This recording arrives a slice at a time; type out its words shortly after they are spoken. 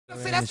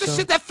That's the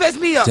shit that fess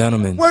me up.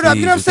 Gentlemen, Word up,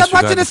 you know what I'm saying?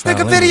 disregard Watching this the foul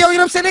nigga video, you language. know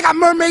what I'm saying? They got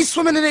mermaids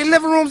swimming in their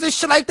living rooms and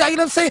shit like that, you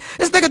know what I'm saying?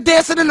 This nigga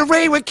dancing in the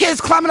rain with kids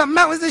climbing up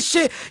mountains and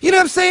shit, you know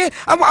what I'm saying?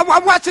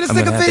 I'm watching this I'm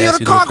gonna nigga have to video, ask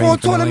the you to car refrain going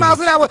from the 200 miles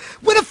an language. hour.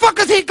 Where the fuck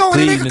is he going?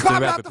 The Please, nigga Mr.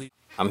 climbing Rapper, out the... please.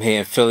 I'm here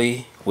in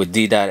Philly with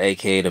D.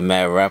 aka the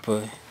Mad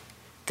Rapper.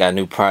 Got a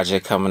new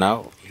project coming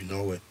out. You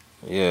know it.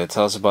 Yeah,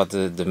 tell us about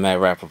the Mad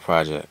Rapper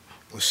project.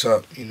 What's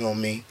up? You know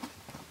me,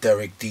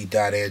 Deric D.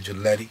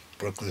 Angelettie,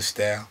 Brooklyn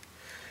style.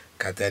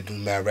 Got that new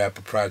Mad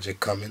Rapper project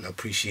coming.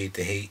 Appreciate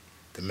the hate.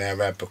 The Mad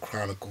Rapper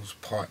Chronicles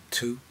Part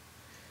 2.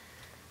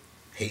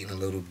 Hating a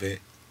little bit.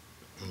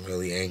 I'm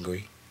really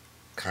angry.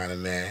 Kind of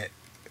mad.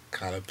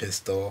 Kind of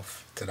pissed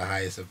off to the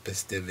highest of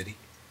festivity,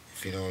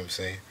 if you know what I'm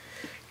saying.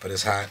 But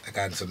it's hot. I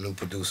got some new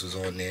producers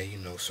on there, you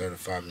know,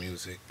 Certified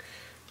Music,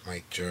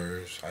 Mike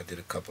Jers. I did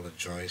a couple of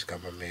joints.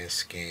 Got my man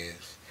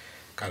Scans.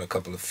 Got a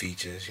couple of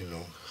features, you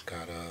know.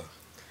 Got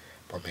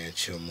my man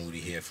Chill Moody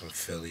here from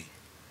Philly.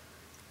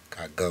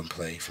 Got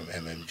Gunplay from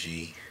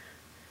MMG.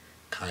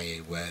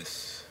 Kanye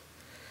West.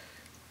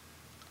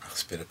 I'll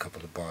spit a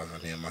couple of bars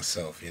on there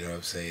myself, you know what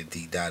I'm saying?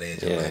 D.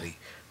 Angelettie,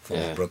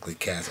 former Brooklyn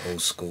Cats,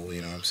 old school,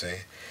 you know what I'm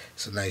saying?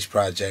 It's a nice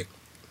project.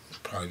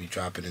 Probably be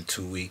dropping in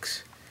 2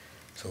 weeks.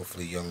 So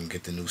hopefully y'all can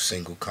get the new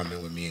single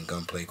coming with me and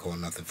Gunplay called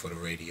Nothing for the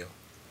Radio.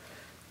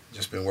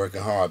 Just been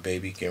working hard,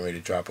 baby. Getting ready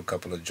to drop a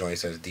couple of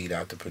joints as D.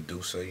 the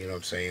producer, you know what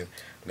I'm saying?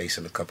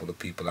 Lacing a couple of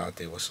people out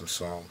there with some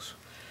songs.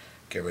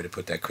 Get ready to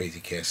put that Crazy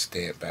Cat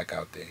stamp back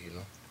out there, you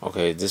know?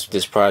 Okay,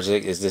 this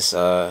project, is this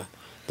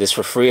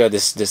for free or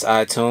this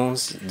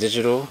iTunes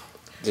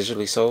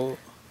digitally sold?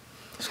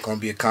 It's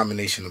gonna be a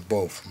combination of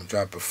both. I'm gonna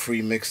drop a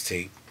free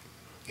mixtape,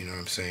 you know what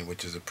I'm saying,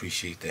 which is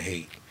Appreciate the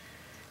Hate.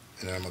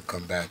 And then I'm gonna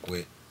come back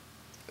with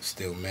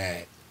Still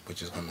Mad,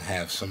 which is gonna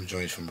have some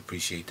joints from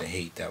Appreciate the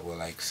Hate that were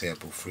like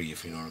sample free,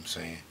 if you know what I'm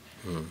saying.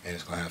 And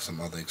it's gonna have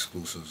some other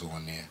exclusives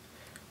on there.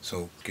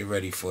 So get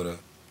ready for the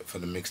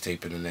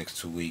mixtape in the next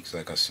 2 weeks,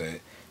 like I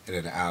said, and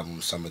then the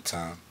album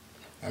summertime.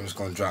 I'm just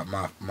gonna drop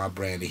my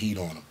brand of heat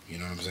on them. You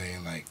know what I'm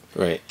saying? Like,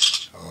 right.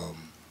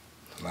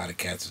 A lot of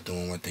cats are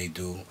doing what they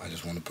do. I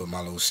just want to put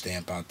my little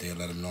stamp out there,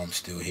 let them know I'm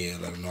still here,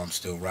 let them know I'm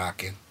still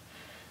rocking,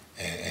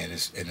 and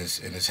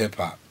it's hip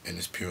hop in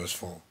its purest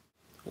form.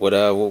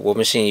 What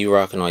machine you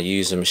rocking on? You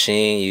using a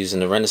machine? You using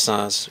the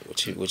Renaissance?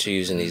 What you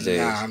using these days?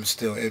 Nah, I'm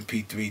still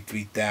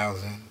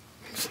MPC3000.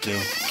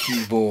 Still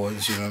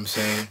keyboards. You know what I'm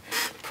saying?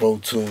 Pro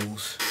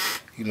Tools.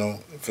 You know,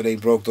 if it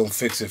ain't broke, don't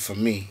fix it for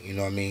me. You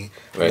know what I mean?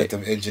 Right. Let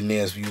them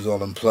engineers use all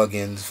them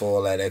plugins for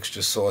all that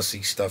extra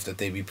saucy stuff that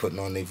they be putting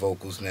on their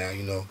vocals now.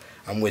 You know,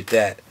 I'm with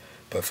that.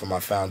 But for my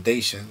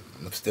foundation,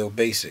 I'm still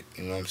basic.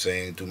 You know what I'm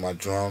saying? Do my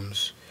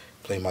drums,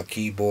 play my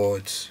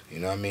keyboards. You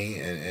know what I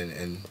mean?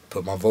 And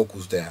put my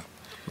vocals down.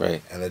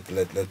 Right. And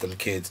let them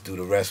kids do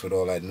the rest with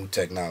all that new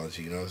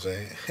technology. You know what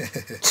I'm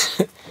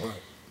saying?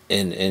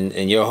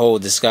 In your whole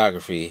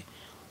discography,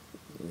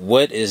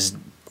 what is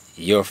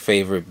your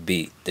favorite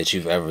beat that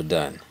you've ever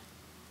done?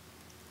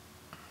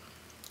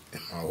 In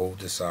my whole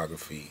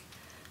discography,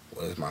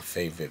 what is my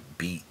favorite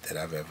beat that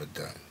I've ever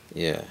done?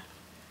 Yeah.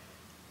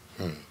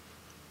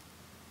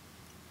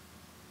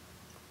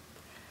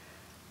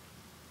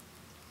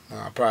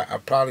 I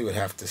probably would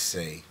have to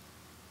say,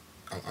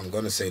 I'm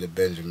going to say the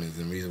Benjamins.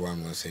 And the reason why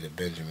I'm going to say the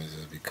Benjamins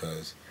is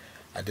because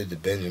I did the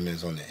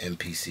Benjamins on the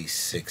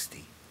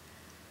MPC60.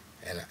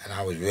 And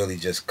I was really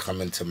just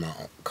coming into my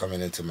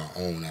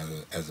own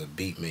as a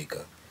beat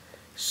maker.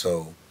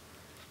 So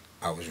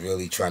I was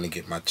really trying to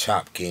get my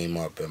chop game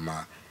up and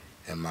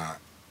my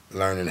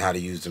learning how to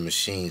use the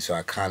machine. So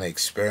I kind of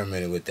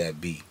experimented with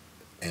that beat,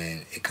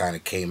 and it kind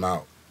of came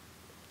out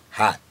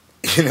hot.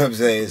 You know what I'm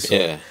saying?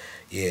 So,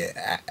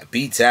 yeah.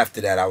 Beats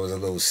after that, I was a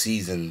little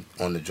seasoned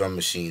on the drum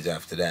machines.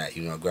 After that,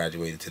 you know, I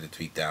graduated to the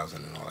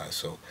 3000 and all that.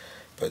 So,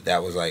 but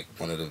that was like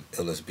one of the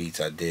illest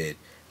beats I did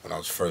when I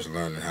was first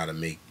learning how to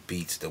make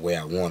beats the way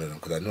I wanted them,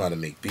 because I knew how to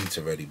make beats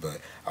already, but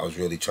I was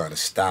really trying to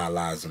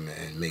stylize them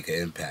and make an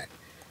impact.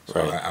 So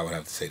I would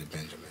have to say the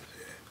Benjamins.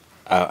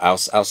 Yeah.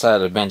 Outside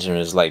of the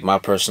Benjamins, like my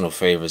personal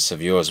favorites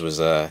of yours was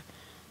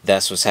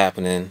That's What's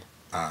Happening.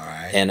 All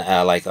right. And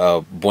I like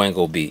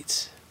Boingo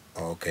Beats.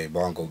 Okay,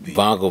 Bongo Beats.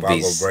 Bongo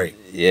Beats. Break.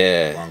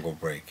 Yeah. Bongo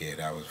Break. Yeah,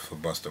 that was for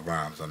Busta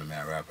Rhymes on the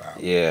Mad Rap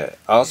album. Yeah.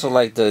 I also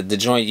like the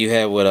joint you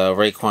had with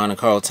Raekwon and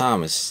Carl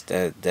Thomas.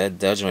 That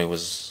joint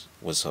was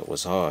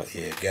hard.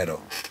 Yeah,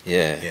 Ghetto.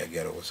 Yeah. Yeah,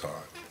 Ghetto was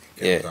hard.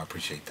 Yeah. I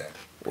appreciate that.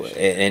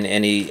 And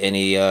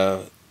any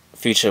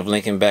future of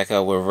linking back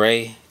up with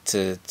Ray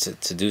to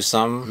do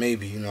something?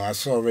 Maybe, you know, I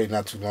saw Ray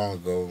not too long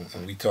ago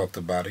and we talked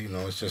about it. You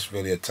know, it's just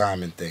really a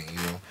timing thing, you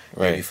know.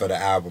 Right. Maybe for the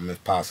album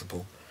if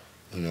possible.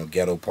 You know,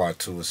 Ghetto Part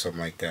 2 or something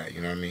like that,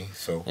 you know what I mean?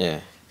 So yeah,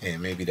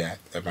 maybe that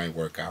might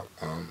work out.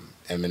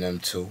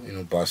 Eminem too, you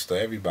know,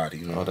 Busta, everybody,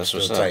 you know. Oh, that's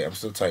I'm still what's tight. up. I'm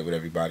still tight with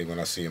everybody. When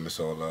I see him,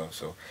 it's all love.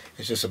 So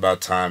it's just about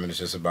time and it's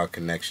just about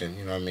connection,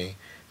 you know what I mean?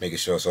 Making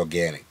sure it's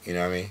organic, you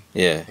know what I mean?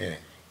 Yeah.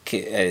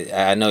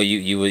 Yeah. I know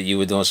you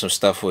were doing some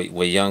stuff with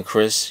young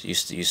Chris. You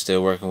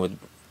still working with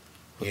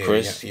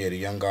Chris? Yeah, the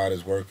young God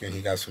is working.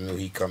 He got some new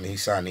heat coming. He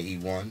signed the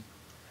E1.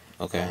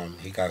 Okay.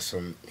 He got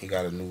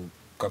a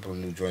couple of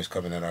new joints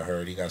coming that I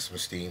heard. He got some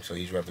steam, so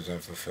he's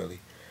representing for Philly.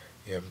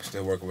 Yeah, I'm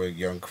still working with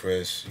Young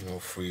Chris,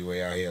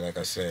 Freeway out here. Like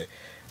I said,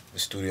 the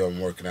studio I'm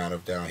working out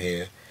of down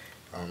here.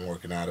 I'm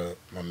working out of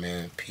my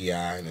man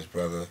P.I. and his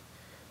brother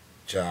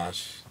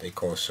Josh. They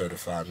call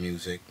Certified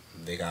Music.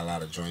 They got a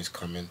lot of joints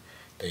coming.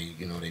 They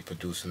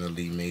producing the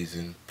Lee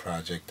Mason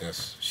project.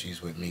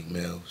 She's with Meek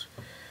Mills.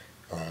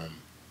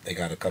 They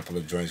got a couple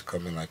of joints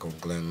coming like on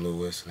Glenn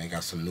Lewis, and they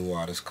got some new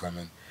artists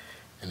coming.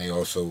 And they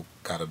also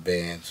got a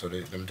band. So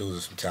them dudes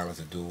are some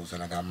talented dudes.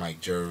 And I got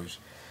Mike Jers.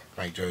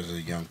 Mike Jers is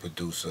a young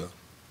producer.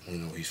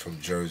 He's from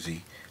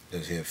Jersey.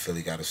 Lives here in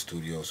Philly, got a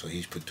studio. So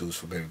he's produced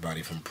from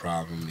everybody from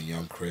Problem, the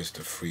Young Chris,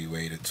 the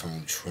Freeway, the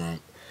Tone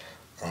Trump,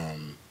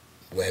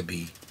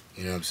 Webby.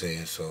 You know what I'm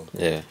saying? So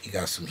yeah, he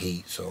got some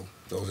heat. So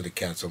those are the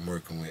cats I'm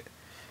working with.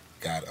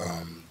 Got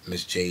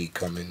Miss Jade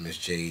coming. Miss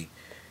Jade,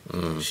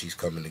 she's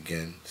coming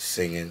again,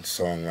 singing,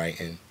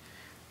 songwriting.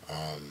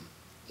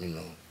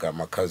 Got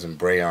my cousin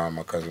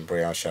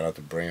Brayon. Shout out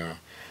to Brayon.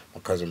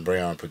 My cousin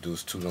Brayon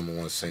produced 2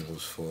 #1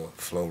 singles for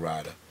Flow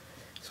Rider.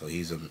 So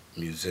he's a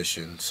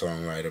musician,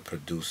 songwriter,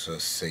 producer,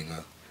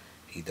 singer.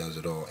 He does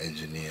it all,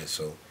 engineer.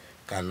 So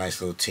got a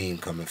nice little team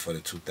coming for the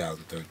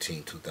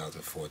 2013,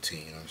 2014,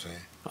 you know what I'm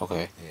saying?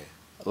 Okay. Yeah.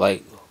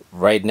 Like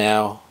right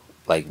now,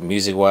 like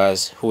music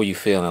wise, who are you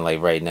feeling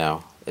like right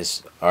now?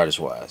 It's artist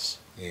wise.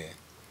 Yeah.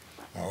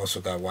 I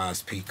also got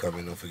Wise P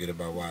coming. Don't forget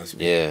about Wise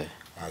P. Yeah.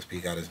 Wise P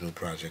got his new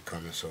project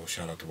coming, so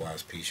shout out to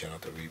Wise P, shout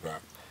out to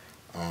Reebok.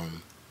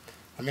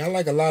 I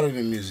like a lot of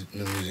the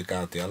new music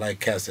out there. I like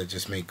cats that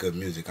just make good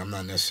music. I'm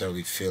not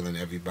necessarily feeling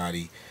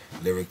everybody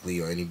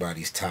lyrically or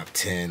anybody's top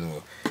 10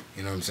 or,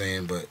 you know what I'm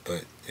saying? But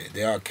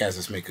there are cats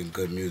that's making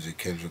good music.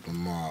 Kendrick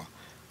Lamar,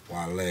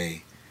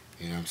 Wale,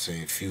 you know what I'm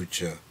saying?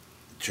 Future,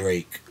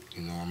 Drake.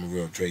 I'm a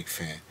real Drake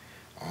fan.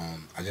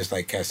 I just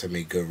like cats that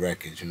make good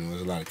records.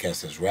 There's a lot of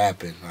cats that's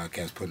rapping, a lot of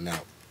cats putting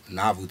out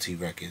novelty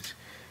records.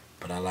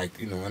 But I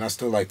like, and I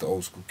still like the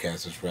old school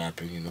cats that's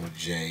rapping,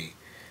 Jay,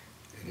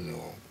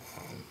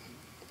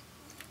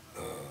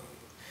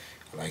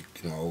 I like,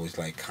 I always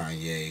like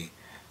Kanye.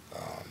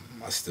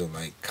 I still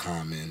like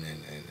Common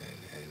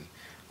and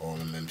all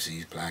them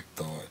MCs, Black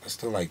Thought. I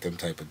still like them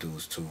type of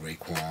dudes too.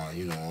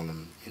 Raekwon, all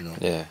them,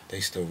 Yeah. They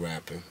still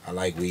rapping. I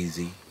like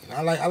Weezy.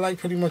 I like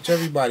pretty much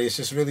everybody. It's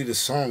just really the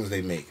songs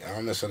they make. I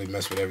don't necessarily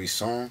mess with every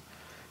song,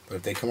 but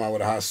if they come out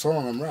with a hot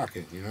song, I'm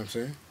rocking. You know what I'm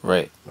saying?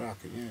 Right.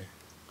 Rocking,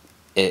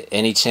 yeah.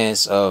 Any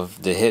chance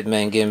of the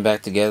Hitmen getting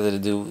back together to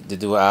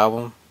do an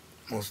album?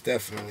 Most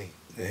definitely.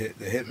 The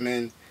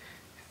Hitmen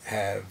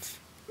have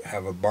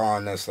a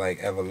bond that's like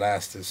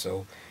everlasting,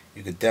 so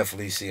you could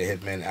definitely see a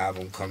Hitmen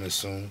album coming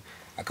soon.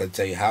 I couldn't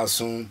tell you how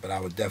soon, but I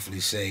would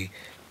definitely say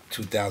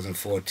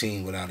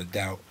 2014 without a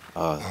doubt.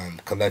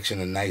 Collection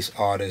of nice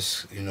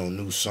artists,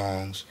 new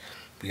songs.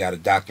 We got a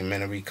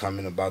documentary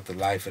coming about the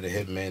life of the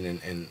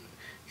Hitmen and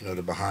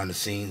the behind the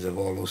scenes of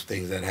all those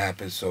things that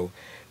happened. So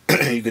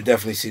you could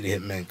definitely see the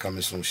Hitmen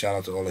coming soon. Shout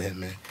out to all the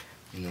Hitmen.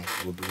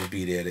 We'll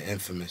be there. The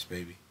infamous,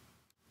 baby.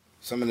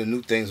 Some of the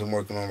new things I'm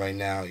working on right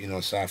now,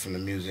 aside from the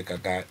music, I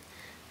got,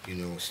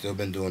 still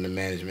been doing the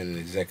management and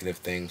executive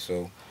things.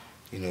 So,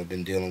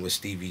 been dealing with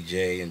Stevie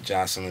J and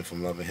Jocelyn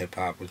from Love and Hip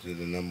Hop, which is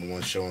the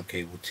 #1 show on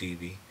cable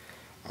TV.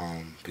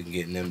 Been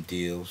getting them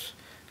deals.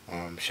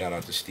 Shout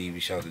out to Stevie,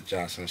 shout out to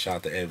Jocelyn, shout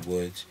out to Ed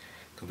Woods,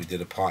 because we did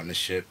a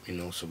partnership,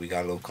 so we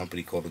got a little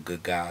company called The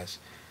Good Guys.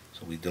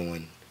 So we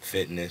doing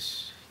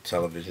fitness,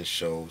 television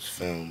shows,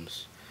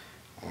 films,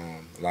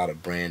 a lot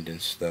of branding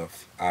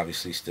stuff.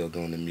 Obviously still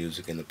doing the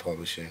music and the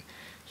publishing.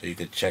 So you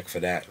could check for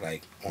that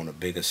like on a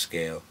bigger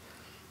scale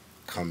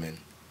coming.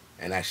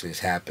 And actually it's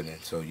happening.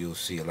 So you'll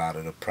see a lot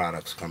of the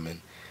products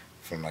coming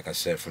from, like I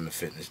said, from the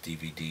fitness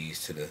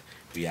DVDs to the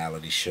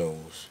reality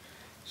shows.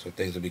 So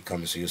things will be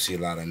coming. So you'll see a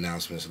lot of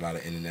announcements, a lot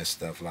of internet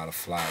stuff, a lot of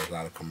flyers, a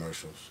lot of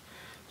commercials.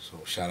 So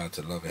shout out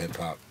to Love and Hip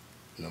Hop,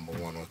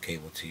 #1 on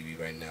cable TV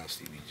right now.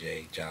 Stevie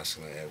J,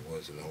 Jocelyn, Ed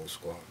Woods, and the whole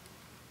squad.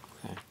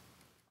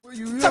 Tell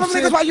them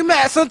niggas why you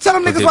mad, son. Tell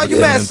them niggas why you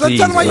mad, son.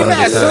 Tell them why you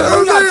mad, son.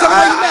 Tell them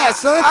why you mad,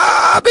 son.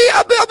 I've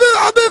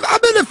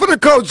been in for the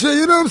culture.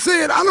 You know what I'm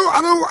saying?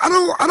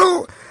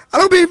 I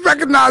don't be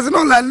recognizing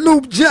all that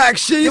loop jack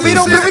shit. Yeah, we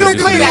don't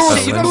play that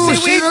shit. You know what I'm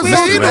saying?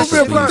 We don't be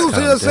a producer.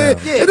 You know what I'm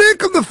saying? And then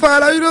come to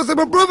find out, you know what I'm saying?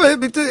 My brother hit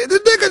me. The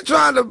nigga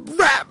trying to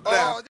rap now.